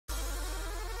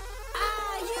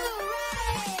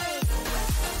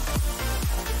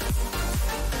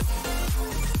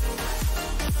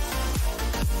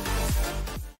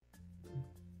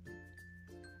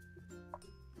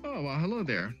Oh, well, hello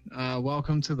there.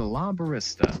 Welcome to the La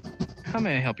Barista. How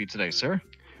may I help you today, sir?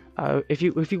 If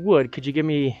you would, could you give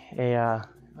me a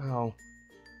oh,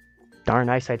 darn,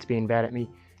 eyesight's being bad at me.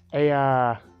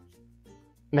 An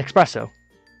espresso.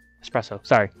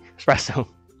 Sorry, espresso.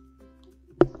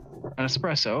 An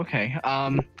espresso, okay.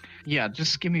 Yeah,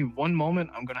 just give me one moment.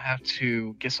 I'm gonna have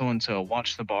to get someone to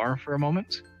watch the bar for a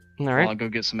moment. All right. I'll go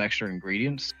get some extra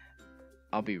ingredients.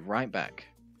 I'll be right back.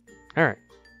 All right.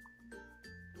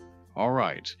 All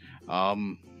right.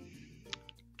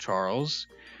 Charles,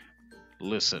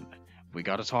 listen. We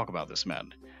gotta talk about this,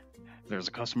 man. There's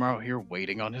a customer out here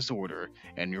waiting on his order,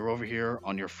 and you're over here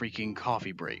on your freaking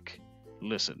coffee break.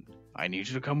 Listen, I need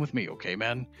you to come with me, okay,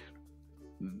 man?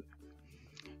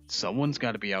 Someone's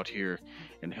gotta be out here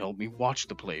and help me watch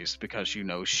the place because you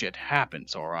know shit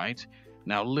happens, alright?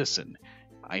 Now listen,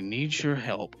 I need your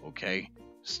help, okay?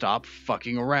 Stop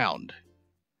fucking around.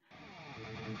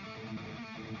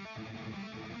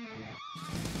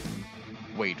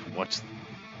 Wait, what's...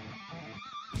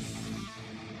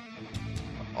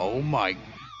 Oh my...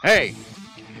 Hey!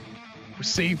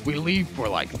 See, we leave for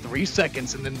like 3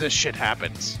 seconds and then this shit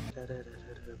happens.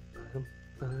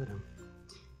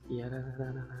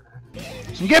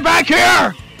 Get back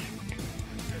here!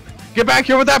 Get back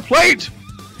here with that plate!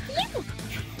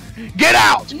 Get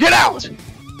out! Get out!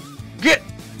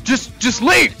 Just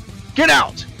leave! Get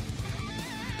out!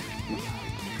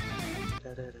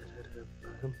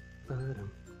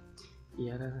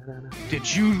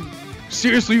 Did you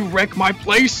seriously wreck my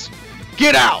place?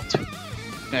 Get out!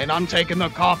 And I'm taking the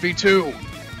coffee too.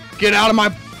 Get out of my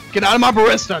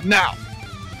barista now.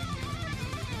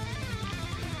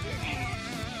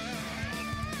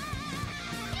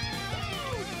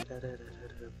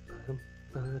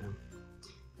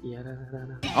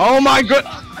 Oh my god!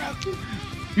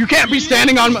 You can't be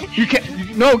standing on my... You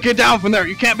can't... No, get down from there.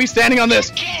 You can't be standing on this.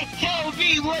 You can't tell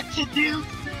me what to do.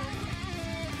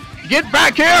 Get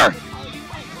back here!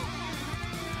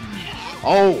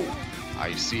 Oh,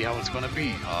 I see how it's gonna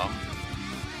be, huh?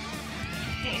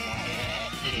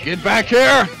 Get back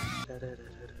here!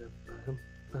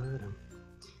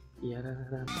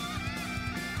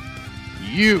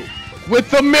 You,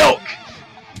 with the milk!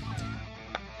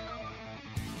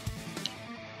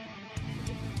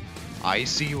 I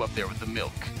see you up there with the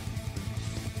milk.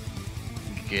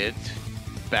 Get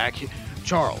back here.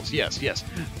 Charles, yes.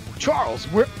 Charles,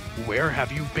 where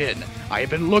have you been? I have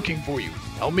been looking for you.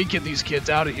 Help me get these kids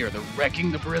out of here. They're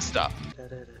wrecking the barista.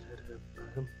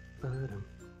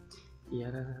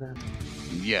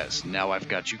 Yes, now I've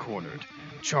got you cornered.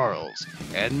 Charles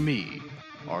and me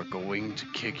are going to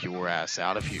kick your ass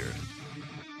out of here.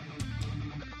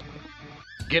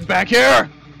 Get back here!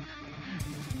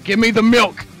 Give me the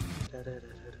milk!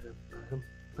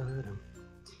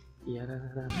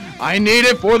 I need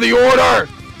it for the order!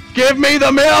 Give me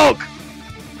the milk!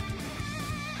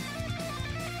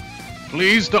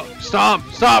 Please don't. Stop!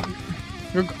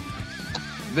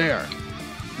 There.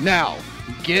 Now,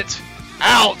 get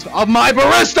out of my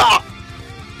barista!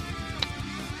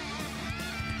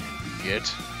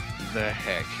 Get the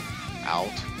heck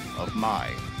out of my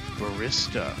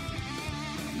barista.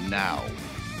 Now.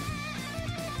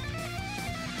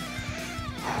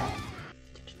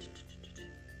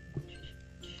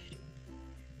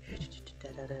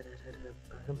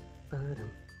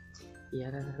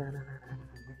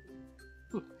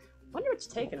 Wonder what's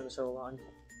taking him so long.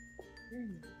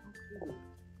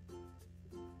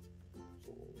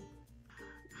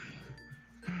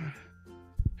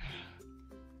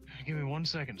 Give me 1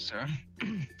 second, sir.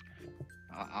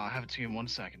 I'll have it to you in 1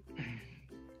 second.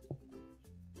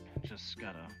 Just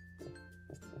gotta go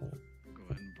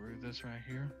ahead and brew this right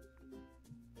here.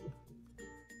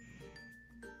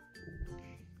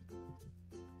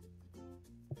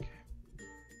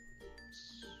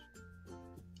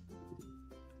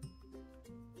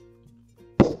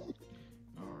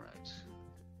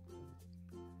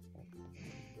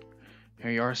 Here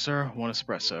you are, sir. 1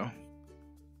 espresso.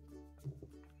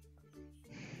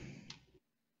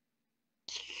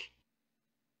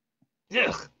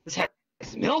 Ugh, this has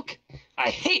milk? I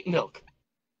hate milk.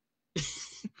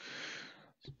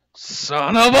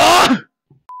 Son of a...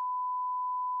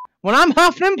 When I'm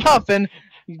huffing and puffing,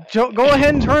 go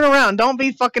ahead and turn around. Don't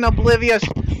be fucking oblivious.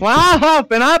 When I huff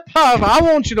and I puff, I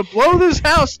want you to blow this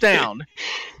house down.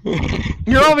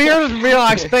 You're over here just being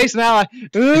like spacing out like,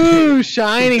 ooh,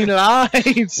 shiny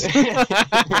lights.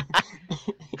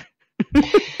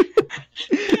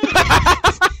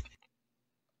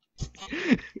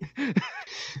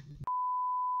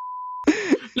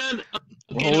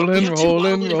 Rolling.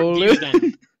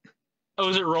 Oh,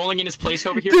 is it rolling in his place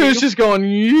over here? Dude, it's just going,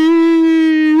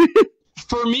 yee.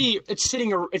 For me, it's sitting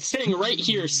right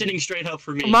here, sitting straight up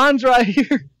for me. Mine's right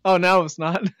here. Oh, now it's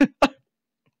not.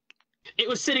 It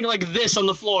was sitting like this on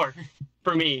the floor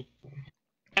for me.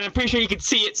 And I'm pretty sure you could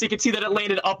see it, so you could see that it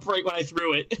landed upright when I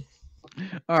threw it.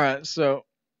 Alright, so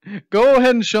go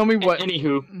ahead and show me what.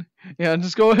 Anywho. Yeah,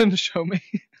 just go ahead and show me.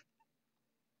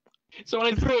 So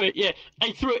when I threw it,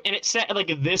 I threw it and it sat at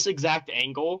like this exact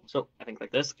angle. So I think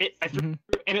like this. I threw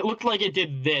it and it looked like it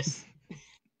did this.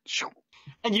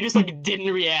 And you just like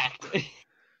didn't react.